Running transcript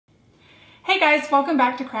Hey guys, welcome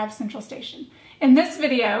back to Crab Central Station. In this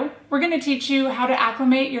video, we're going to teach you how to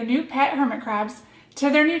acclimate your new pet hermit crabs to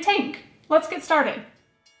their new tank. Let's get started.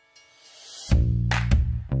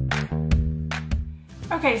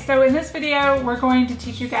 Okay, so in this video, we're going to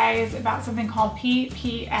teach you guys about something called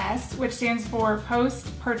PPS, which stands for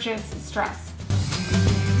Post-Purchase Stress.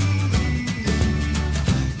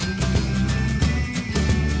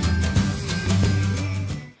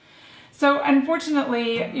 So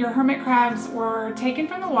unfortunately, your hermit crabs were taken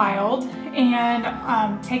from the wild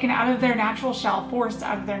and taken out of their natural shell, forced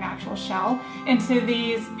out of their natural shell into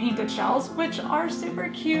these painted shells, which are super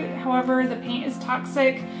cute. However, the paint is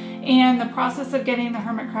toxic and the process of getting the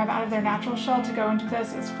hermit crab out of their natural shell to go into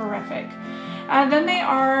this is horrific. Then they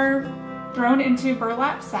are thrown into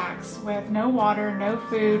burlap sacks with no water, no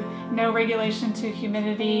food, no regulation to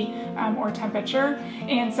humidity or temperature.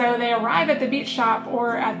 And so they arrive at the beach shop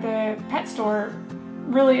or at the pet store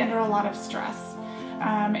really under a lot of stress.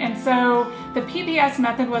 And so the PPS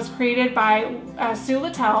method was created by Sue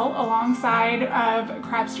Littell alongside of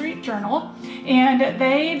Crab Street Journal, and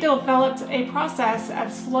they developed a process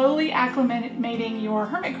of slowly acclimating your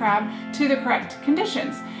hermit crab to the correct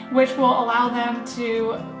conditions, which will allow them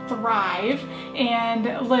to thrive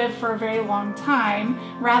and live for a very long time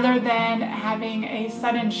rather than having a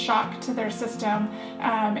sudden shock to their system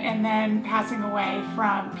and then passing away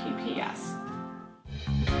from PPS.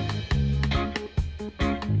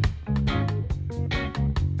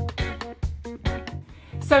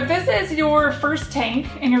 So if this is your first tank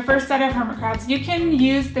and your first set of hermit crabs, you can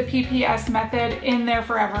use the PPS method in their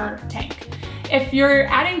forever tank. If you're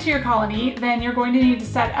adding to your colony, then you're going to need to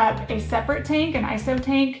set up a separate tank, an ISO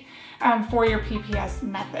tank, for your PPS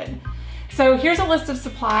method. So here's a list of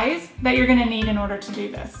supplies that you're going to need in order to do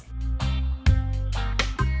this.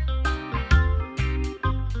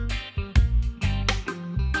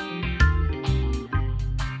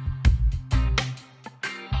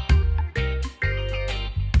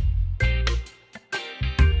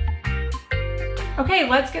 Okay,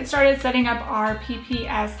 let's get started setting up our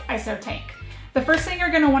PPS ISO tank. The first thing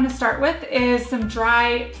you're going to want to start with is some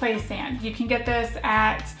dry play sand. You can get this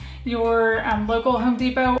at your local Home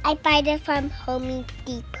Depot. I buy it from Home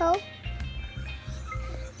Depot.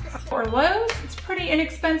 Or Lowe's. It's pretty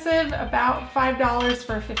inexpensive, about $5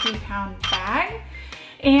 for a 50-pound bag.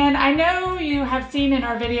 And I know you have seen in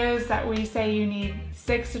our videos that we say you need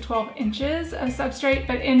 6 to 12 inches of substrate,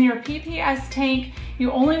 but in your PPS tank,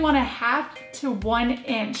 you only want 1/2 to 1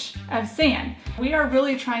 inch of sand. We are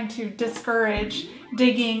really trying to discourage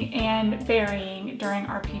digging and burying during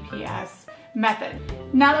our PPS method.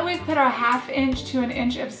 Now that we've put our 1/2 inch to 1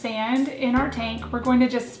 inch of sand in our tank, we're going to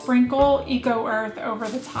just sprinkle Eco Earth over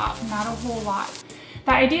the top, not a whole lot.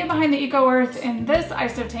 The idea behind the Eco Earth in this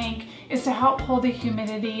ISO tank is to help hold the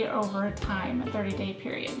humidity over time, a 30-day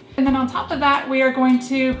period. And then on top of that, we are going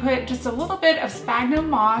to put just a little bit of sphagnum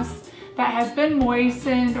moss that has been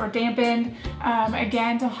moistened or dampened,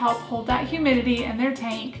 again, to help hold that humidity in their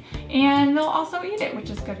tank, and they'll also eat it, which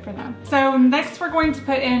is good for them. So next we're going to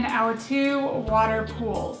put in our 2 water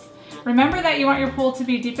pools. Remember that you want your pool to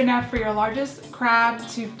be deep enough for your largest crab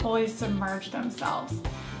to fully submerge themselves.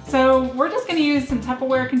 So we're just going to use some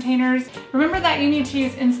Tupperware containers. Remember that you need to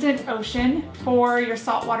use Instant Ocean for your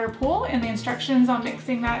saltwater pool, and the instructions on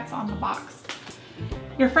mixing that's on the box.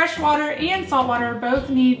 Your fresh water and salt water both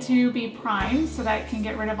need to be primed so that it can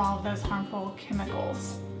get rid of all of those harmful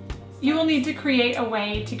chemicals. You will need to create a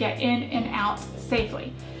way to get in and out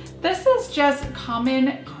safely. This is just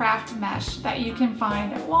common craft mesh that you can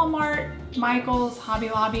find at Walmart, Michael's, Hobby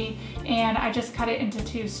Lobby, and I just cut it into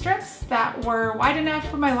 2 strips that were wide enough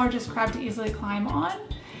for my largest crab to easily climb on.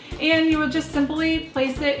 And you will just simply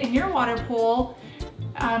place it in your water pool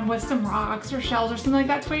with some rocks or shells or something like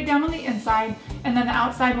that to weigh it down on the inside, and then the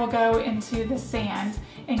outside will go into the sand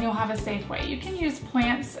and you'll have a safe way. You can use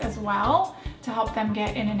plants as well to help them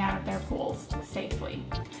get in and out of their pools safely.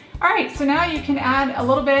 All right, so now you can add a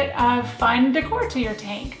little bit of fun decor to your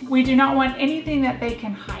tank. We do not want anything that they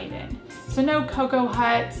can hide in. So no cocoa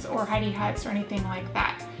huts or hidey huts or anything like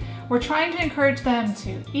that. We're trying to encourage them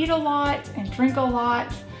to eat a lot and drink a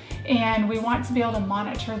lot, and we want to be able to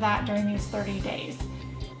monitor that during these 30 days.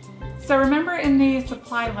 So remember in the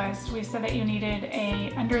supply list, we said that you needed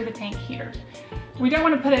a under the tank heater. We don't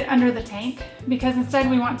want to put it under the tank because instead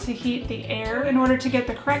we want to heat the air. In order to get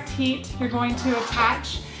the correct heat, you're going to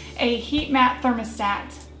attach a heat mat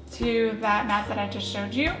thermostat to that mat that I just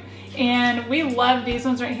showed you. And we love these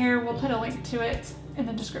ones right here. We'll put a link to it in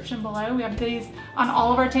the description below. We have these on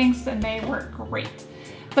all of our tanks and they work great.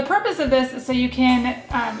 The purpose of this is so you can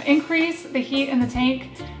increase the heat in the tank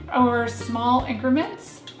or small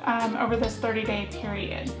increments over this 30-day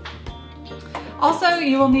period. Also,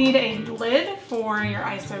 you will need a lid for your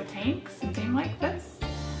ISO tank, something like this,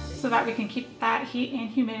 so that we can keep that heat and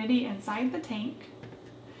humidity inside the tank.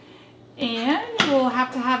 And you'll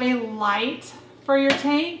have to have a light for your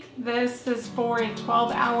tank. This is for a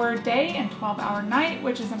 12-hour day and 12-hour night,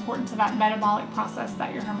 which is important to that metabolic process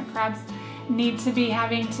that your hermit crabs need to be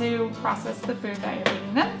having to process the food that you're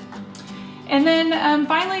feeding them. And then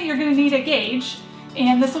finally, you're going to need a gauge,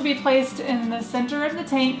 and this will be placed in the center of the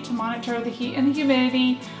tank to monitor the heat and the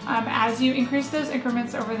humidity as you increase those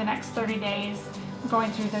increments over the next 30 days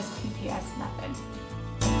going through this PPS method.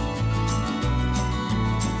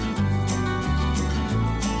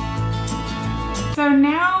 So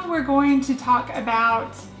now we're going to talk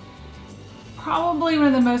about probably one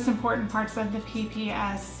of the most important parts of the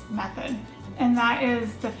PPS method, and that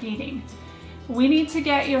is the feeding. We need to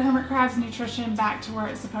get your hermit crab's nutrition back to where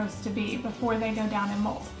it's supposed to be before they go down and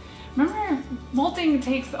molt. Remember, molting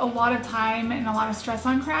takes a lot of time and a lot of stress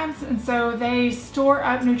on crabs, and so they store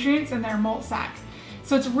up nutrients in their molt sac.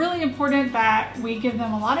 So it's really important that we give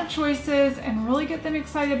them a lot of choices and really get them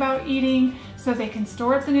excited about eating so they can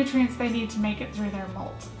store up the nutrients they need to make it through their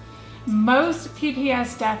molt. Most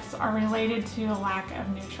PPS deaths are related to a lack of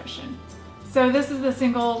nutrition. So this is the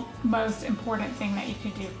single most important thing that you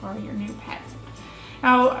could do for your new pet.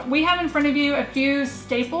 Now, we have in front of you a few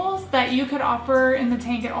staples that you could offer in the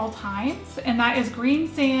tank at all times, and that is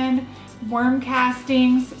green sand, worm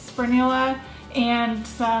castings, spirulina, and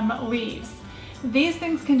some leaves. These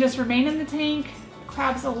things can just remain in the tank.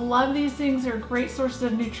 Crabs love these things. They're great sources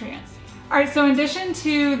of nutrients. All right, so in addition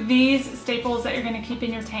to these staples that you're going to keep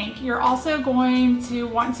in your tank, you're also going to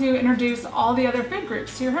want to introduce all the other food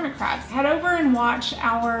groups to your hermit crabs. Head over and watch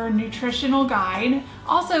our nutritional guide.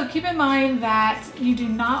 Also, keep in mind that you do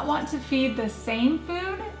not want to feed the same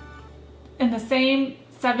food in the same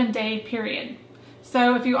 7-day period.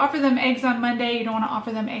 So if you offer them eggs on Monday, you don't want to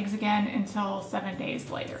offer them eggs again until 7 days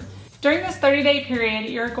later. During this 30-day period,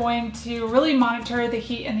 you're going to really monitor the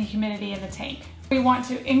heat and the humidity in the tank. We want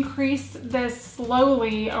to increase this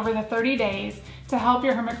slowly over the 30 days to help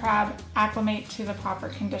your hermit crab acclimate to the proper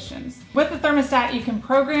conditions. With the thermostat, you can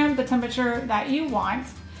program the temperature that you want.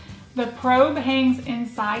 The probe hangs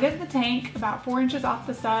inside of the tank, about 4 inches off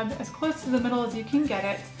the sub, as close to the middle as you can get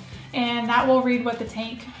it, and that will read what the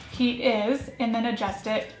tank heat is and then adjust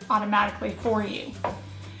it automatically for you.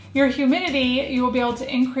 Your humidity, you will be able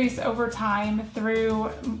to increase over time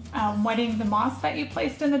through wetting the moss that you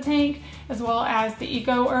placed in the tank, as well as the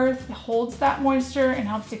eco earth holds that moisture and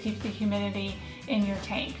helps to keep the humidity in your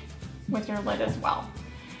tank with your lid as well.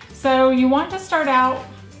 So you want to start out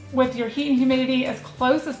with your heat and humidity as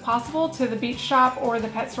close as possible to the beach shop or the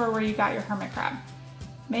pet store where you got your hermit crab.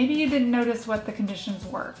 Maybe you didn't notice what the conditions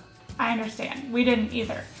were. I understand, we didn't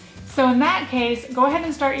either. So in that case, go ahead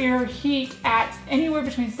and start your heat at anywhere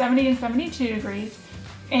between 70 and 72 degrees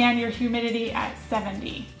and your humidity at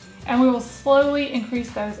 70. And we will slowly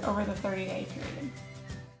increase those over the 30-day period.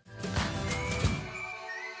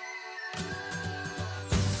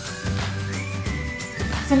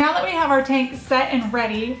 So now that we have our tank set and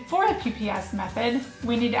ready for the PPS method,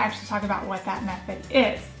 we need to actually talk about what that method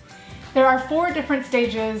is. There are 4 different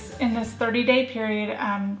stages in this 30-day period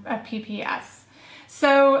of PPS.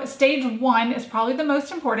 So stage 1 is probably the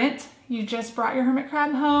most important. You just brought your hermit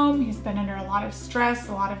crab home. He's been under a lot of stress,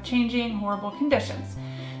 a lot of changing, horrible conditions.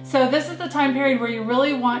 So this is the time period where you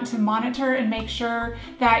really want to monitor and make sure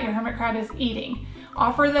that your hermit crab is eating.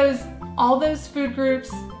 Offer all those food groups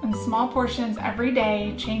in small portions every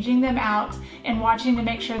day, changing them out and watching to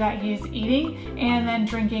make sure that he's eating and then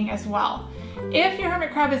drinking as well. If your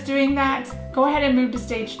hermit crab is doing that, go ahead and move to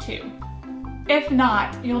stage 2. If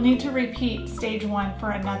not, you'll need to repeat stage 1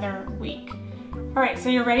 for another week. All right, so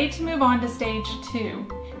you're ready to move on to stage 2.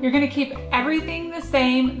 You're going to keep everything the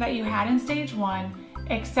same that you had in stage 1,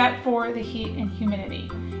 except for the heat and humidity.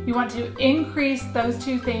 You want to increase those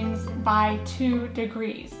 2 things by 2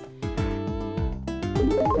 degrees.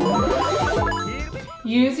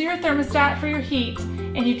 Use your thermostat for your heat,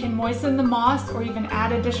 and you can moisten the moss or even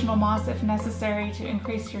add additional moss if necessary to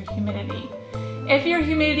increase your humidity. If your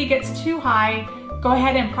humidity gets too high, go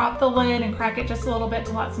ahead and prop the lid and crack it just a little bit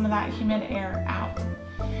to let some of that humid air out.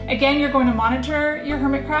 Again, you're going to monitor your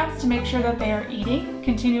hermit crabs to make sure that they are eating.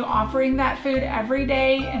 Continue offering that food every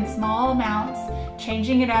day in small amounts,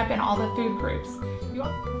 changing it up in all the food groups.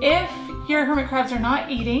 If your hermit crabs are not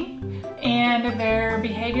eating and their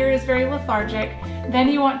behavior is very lethargic, then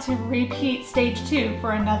you want to repeat stage 2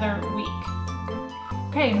 for another week.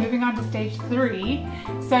 Okay, moving on to stage 3.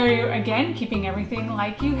 So again, keeping everything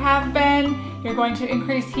like you have been, you're going to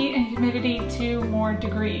increase heat and humidity 2 more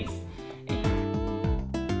degrees.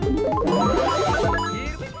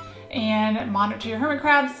 And monitor your hermit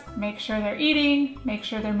crabs, make sure they're eating, make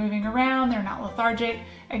sure they're moving around, they're not lethargic.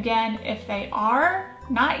 Again, if they are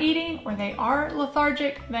not eating or they are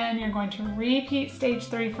lethargic, then you're going to repeat stage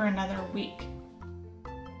 3 for another week.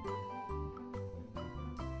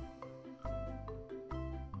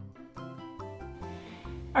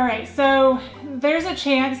 All right, so there's a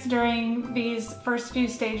chance during these first few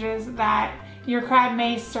stages that your crab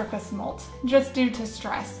may surface molt just due to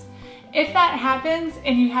stress. If that happens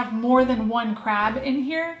and you have more than 1 crab in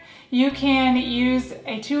here, you can use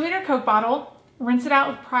a 2-liter Coke bottle, rinse it out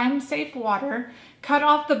with prime safe water, cut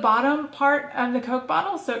off the bottom part of the Coke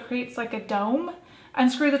bottle so it creates like a dome,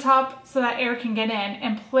 unscrew the top so that air can get in,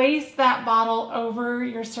 and place that bottle over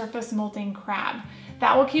your surface molting crab.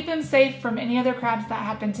 That will keep him safe from any other crabs that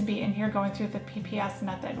happen to be in here going through the PPS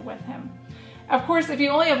method with him. Of course, if you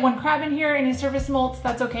only have 1 crab in here and he surface molts,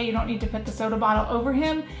 that's okay. You don't need to put the soda bottle over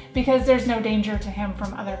him because there's no danger to him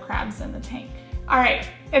from other crabs in the tank. All right,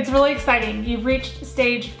 it's really exciting. You've reached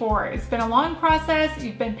stage 4. It's been a long process.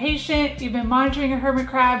 You've been patient. You've been monitoring your hermit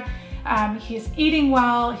crab. He's eating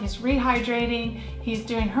well, he's rehydrating, he's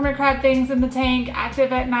doing hermit crab things in the tank,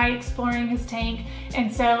 active at night, exploring his tank,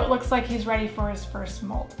 and so it looks like he's ready for his first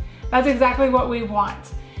molt. That's exactly what we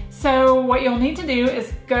want. So what you'll need to do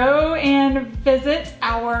is go and visit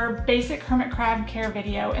our basic hermit crab care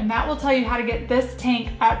video, and that will tell you how to get this tank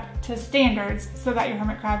up to standards so that your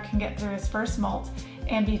hermit crab can get through his first molt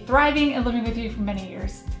and be thriving and living with you for many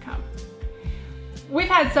years to come. We've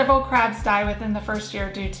had several crabs die within the first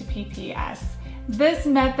year due to PPS. This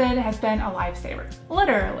method has been a lifesaver,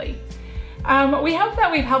 literally. We hope that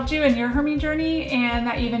we've helped you in your herming journey and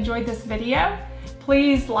that you've enjoyed this video.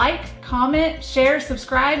 Please like, comment, share,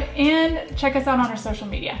 subscribe, and check us out on our social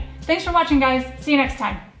media. Thanks for watching, guys. See you next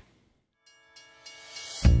time.